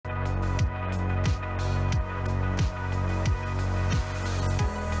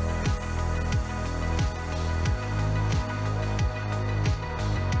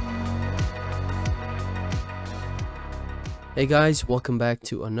Hey guys, welcome back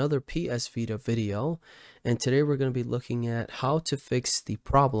to another PS Vita video, and today we're going to be looking at how to fix the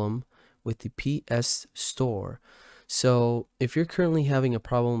problem with the PS Store. So if you're currently having a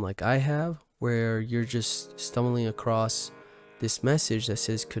problem like I have, where you're just stumbling across this message that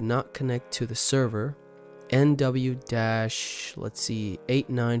says could not connect to the server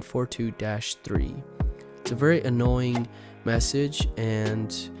NW-8942-3. It's a very annoying message,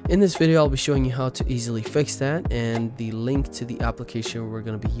 and in this video I'll be showing you how to easily fix that, and the link to the application we're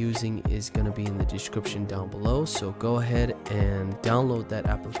going to be using is going to be in the description down below, so go ahead and download that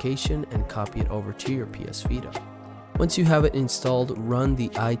application and copy it over to your PS Vita. Once you have it installed, run the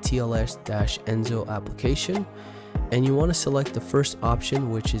ITLS-ENSO application, and you want to select the first option,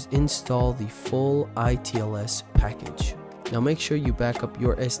 which is install the full ITLS package. Now make sure you back up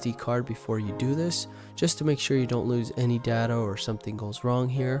your SD card before you do this, just to make sure you don't lose any data or something goes wrong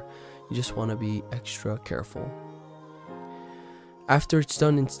here. You just want to be extra careful. After it's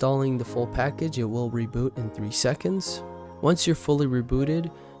done installing the full package, it will reboot in 3 seconds. Once you're fully rebooted,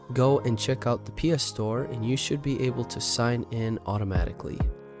 go and check out the PS Store and you should be able to sign in automatically.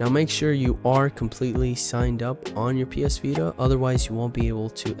 Now make sure you are completely signed up on your PS Vita, otherwise you won't be able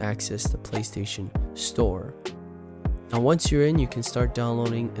to access the PlayStation Store. Now once you're in, you can start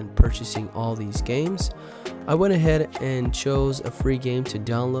downloading and purchasing all these games. I went ahead and chose a free game to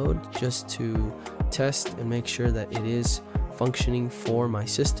download just to test and make sure that it is functioning for my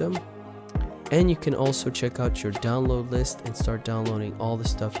system. And you can also check out your download list and start downloading all the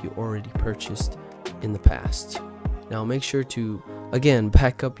stuff you already purchased in the past. Now make sure to, again,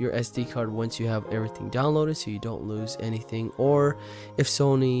 back up your SD card once you have everything downloaded so you don't lose anything, or if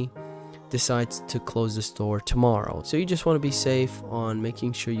Sony decides to close the store tomorrow. So you just want to be safe on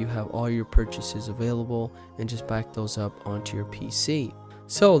making sure you have all your purchases available and just back those up onto your PC.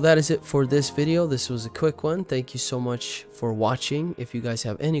 So that is it for this video. This was a quick one. Thank you so much for watching. If you guys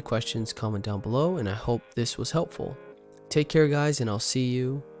have any questions, comment down below, and I hope this was helpful. Take care guys, and I'll see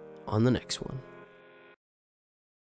you on the next one.